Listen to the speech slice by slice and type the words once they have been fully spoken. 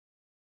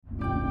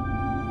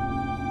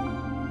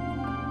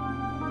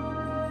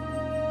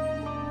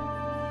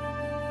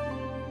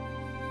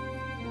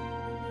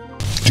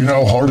Do you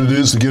know how hard it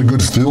is to get a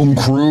good film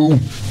crew?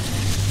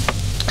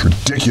 It's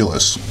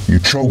ridiculous. You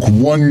choke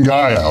one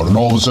guy out and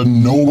all of a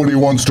sudden nobody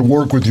wants to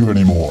work with you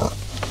anymore.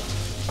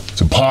 It's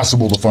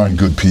impossible to find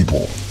good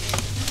people.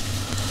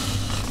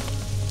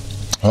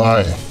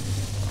 Hi,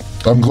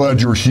 I'm glad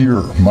you're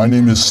here. My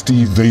name is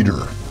Steve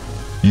Vader.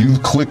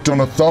 You've clicked on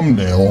a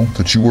thumbnail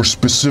that you were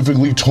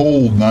specifically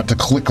told not to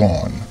click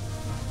on.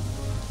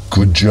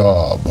 Good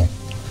job.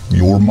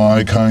 You're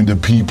my kind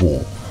of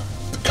people.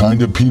 The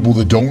kind of people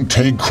that don't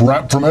take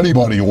crap from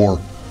anybody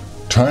or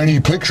tiny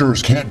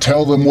pictures can't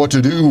tell them what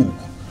to do.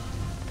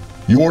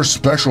 You're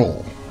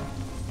special.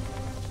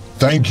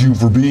 Thank you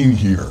for being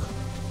here.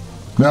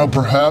 Now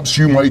perhaps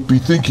you might be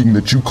thinking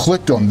that you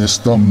clicked on this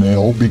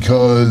thumbnail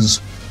because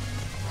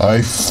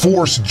I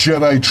Force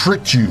Jedi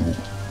tricked you.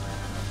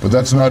 But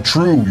that's not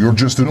true. You're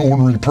just an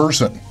ornery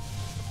person.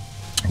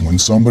 When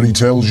somebody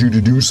tells you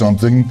to do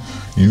something,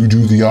 you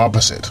do the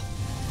opposite.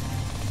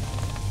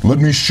 Let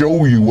me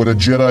show you what a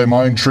Jedi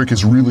mind trick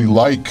is really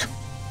like.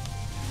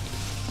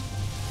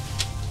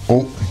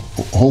 Oh,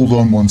 hold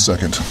on one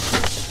second.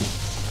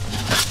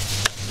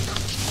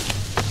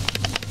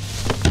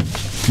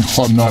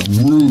 I'm not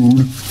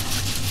rude.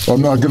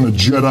 I'm not gonna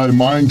Jedi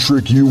mind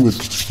trick you with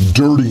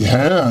dirty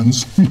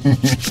hands.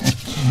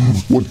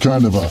 What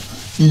kind of a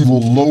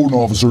evil loan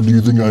officer do you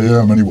think I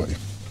am anyway?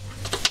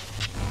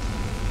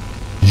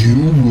 You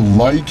will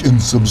like and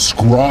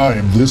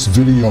subscribe this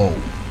video.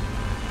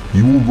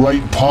 You will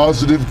write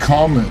positive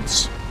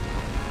comments.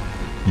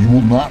 You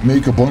will not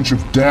make a bunch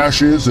of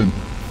dashes and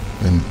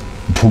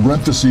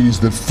parentheses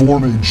that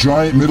form a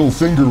giant middle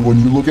finger when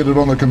you look at it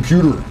on the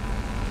computer.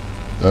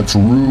 That's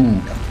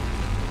rude.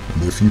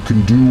 And if you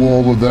can do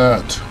all of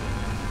that,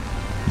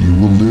 you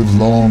will live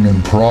long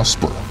and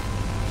prosper.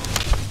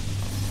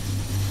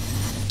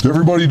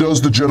 Everybody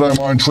does the Jedi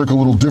mind trick a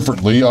little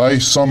differently. I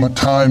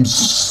sometimes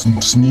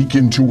sneak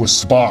into a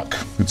Spock.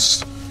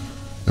 It's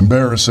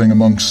embarrassing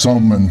amongst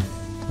some and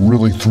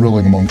really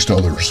thrilling amongst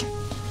others.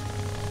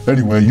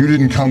 Anyway, you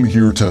didn't come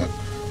here to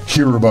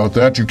hear about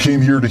that. You came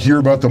here to hear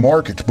about the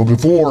market. But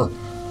before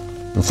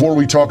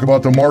we talk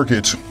about the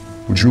market,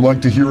 would you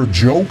like to hear a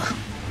joke?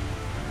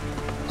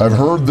 I've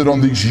heard that on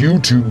these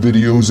YouTube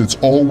videos, it's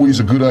always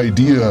a good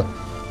idea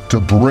to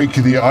break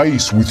the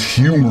ice with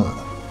humor.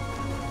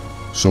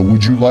 So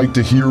would you like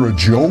to hear a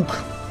joke?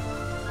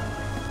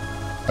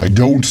 I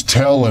don't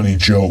tell any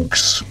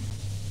jokes.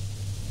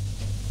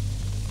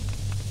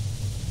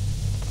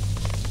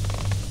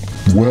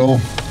 Well,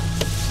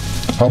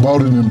 how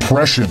about an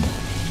impression?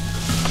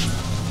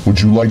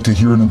 Would you like to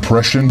hear an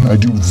impression? I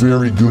do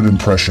very good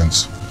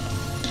impressions.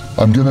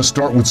 I'm gonna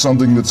start with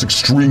something that's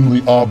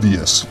extremely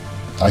obvious.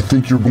 I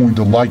think you're going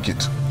to like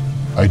it.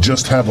 I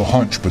just have a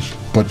hunch, but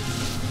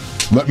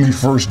let me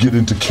first get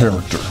into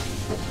character.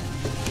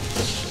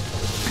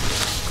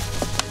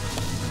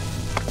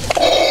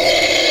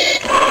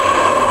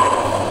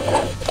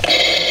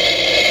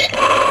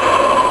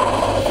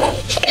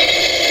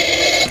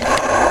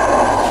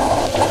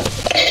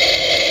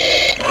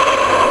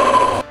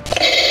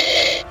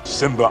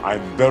 Simba,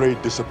 I'm very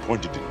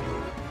disappointed in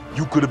you.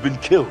 You could have been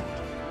killed.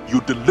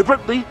 You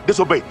deliberately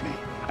disobeyed me.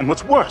 And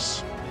what's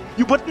worse,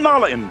 you put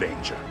Nala in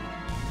danger.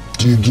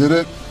 Do you get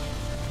it?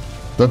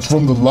 That's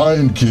from The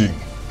Lion King.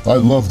 I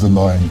love The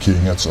Lion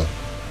King.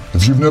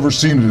 If you've never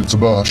seen it, it's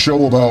about a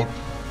show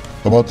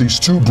about these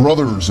two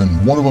brothers,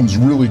 and one of them's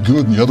really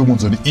good and the other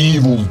one's an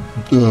evil,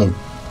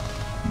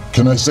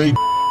 can I say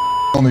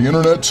on the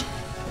internet?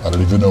 I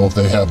don't even know if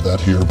they have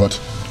that here, but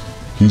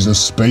he's a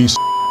space.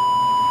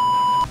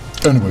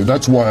 Anyway,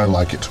 that's why I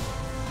like it.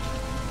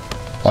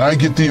 I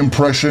get the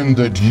impression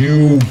that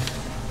you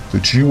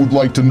would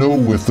like to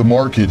know if the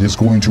market is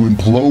going to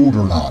implode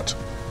or not.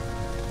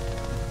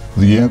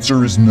 The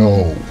answer is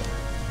no.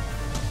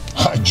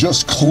 I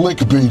just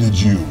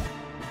clickbaited you.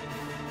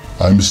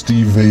 I'm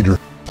Steve Vader.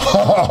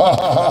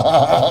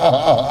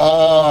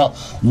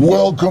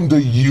 Welcome to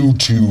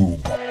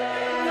YouTube.